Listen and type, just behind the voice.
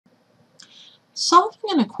Solving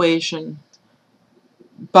an equation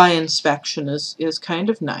by inspection is kind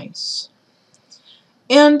of nice.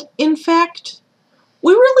 And in fact,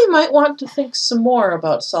 we really might want to think some more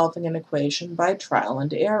about solving an equation by trial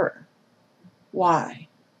and error. Why?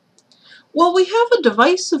 Well, we have a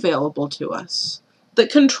device available to us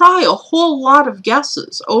that can try a whole lot of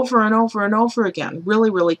guesses over and over and over again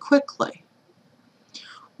really quickly.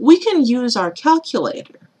 We can use our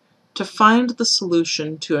calculator to find the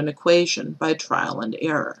solution to an equation by trial and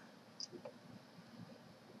error.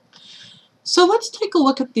 So let's take a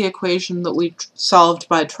look at the equation that we solved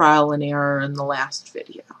by trial and error in the last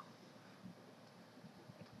video.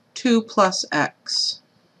 2 plus x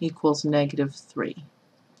equals -3.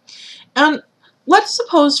 And let's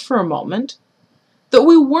suppose for a moment that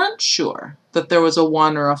we weren't sure that there was a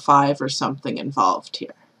 1 or a 5 or something involved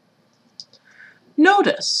here.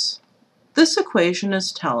 Notice, this equation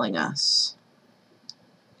is telling us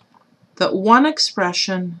that one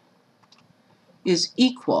expression is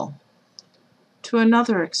equal to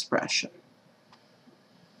another expression.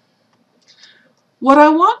 What I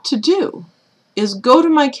want to do is go to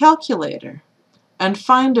my calculator and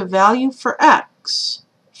find a value for x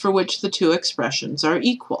for which the two expressions are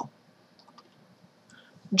equal.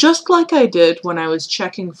 Just like I did when I was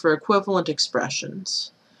checking for equivalent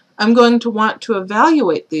expressions, I'm going to want to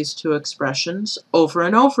evaluate these two expressions over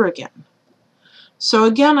and over again. So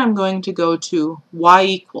again, I'm going to go to y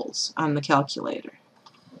equals on the calculator.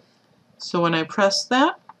 So when I press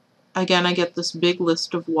that, again I get this big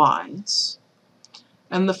list of y's.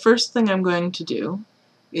 And the first thing I'm going to do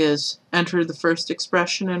is enter the first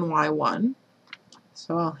expression in y1.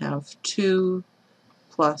 So I'll have 2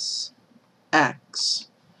 plus x.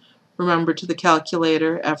 Remember, to the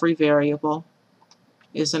calculator, every variable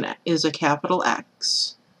is a capital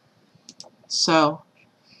X. So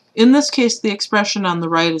in this case, the expression on the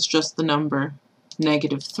right is just the number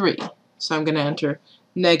 -3. So I'm going to enter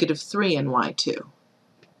 -3 in y2.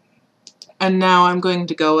 And now I'm going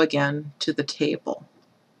to go again to the table.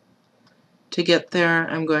 To get there,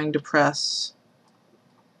 I'm going to press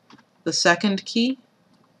the second key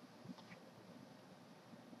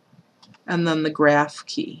and then the graph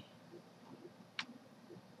key.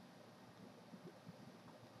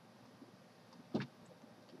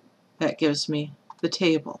 That gives me the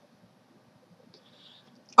table.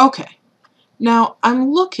 Okay, now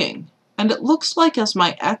I'm looking, and it looks like as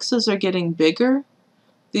my x's are getting bigger,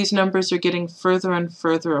 these numbers are getting further and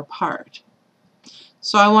further apart.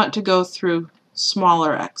 So I want to go through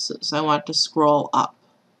smaller x's. I want to scroll up.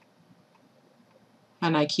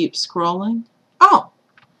 And I keep scrolling. Oh,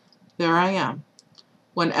 there I am.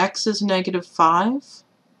 When x is -5,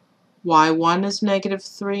 y1 is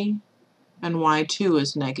 -3, and y2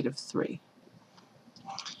 is -3.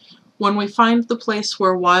 When we find the place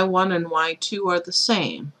where y1 and y2 are the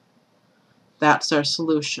same, that's our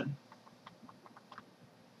solution.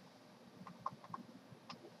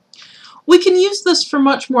 We can use this for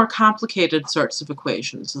much more complicated sorts of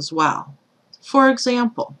equations as well. For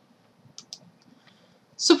example,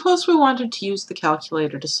 suppose we wanted to use the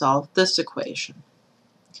calculator to solve this equation.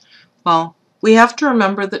 Well, we have to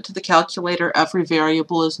remember that to the calculator every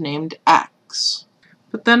variable is named x.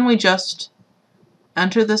 But then we just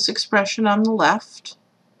enter this expression on the left,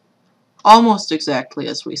 almost exactly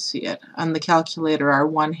as we see it. On the calculator, our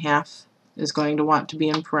 1/2 is going to want to be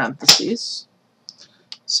in parentheses.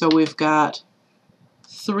 So we've got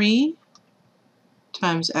 3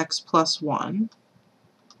 times x plus 1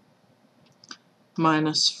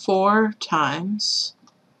 minus 4 times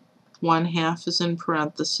 1/2 is in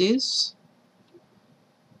parentheses,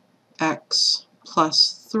 x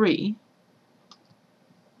plus 3,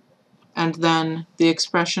 and then the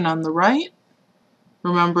expression on the right,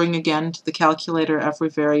 remembering again to the calculator every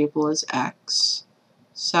variable is x,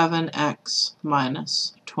 7x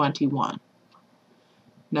minus 21.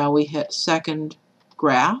 Now we hit second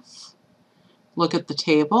graph, look at the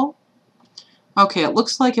table. Okay, it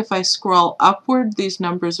looks like if I scroll upward, these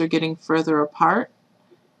numbers are getting further apart.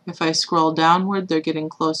 If I scroll downward, they're getting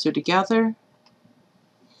closer together.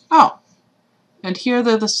 Oh, and here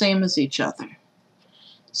they're the same as each other.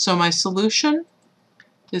 So my solution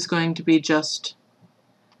is going to be just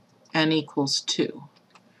n equals 2.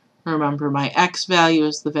 Remember, my x value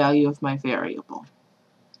is the value of my variable.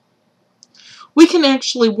 We can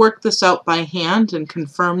actually work this out by hand and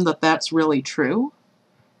confirm that that's really true,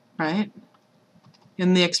 right?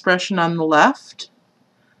 In the expression on the left,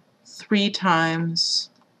 3 times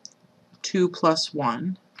 2 plus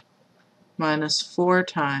 1 minus 4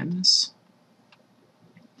 times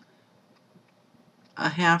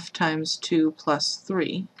 1/2 times 2 plus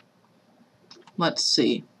 3 let's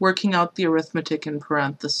see, working out the arithmetic in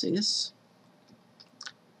parentheses.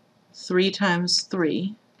 3 times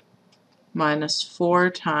 3 minus 4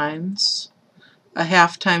 times, a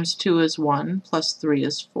half times 2 is 1, plus 3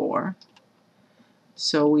 is 4.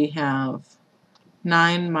 So we have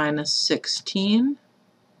 9 minus 16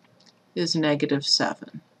 is negative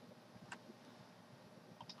 7.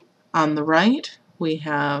 On the right, we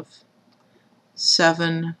have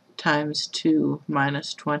 7 times 2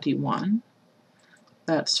 minus 21.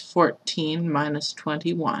 That's 14 minus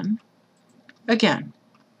 21. Again,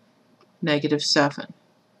 negative 7.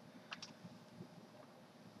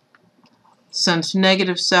 Since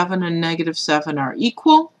negative 7 and negative 7 are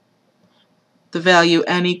equal, the value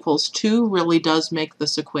n equals 2 really does make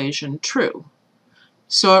this equation true.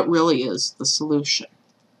 So it really is the solution.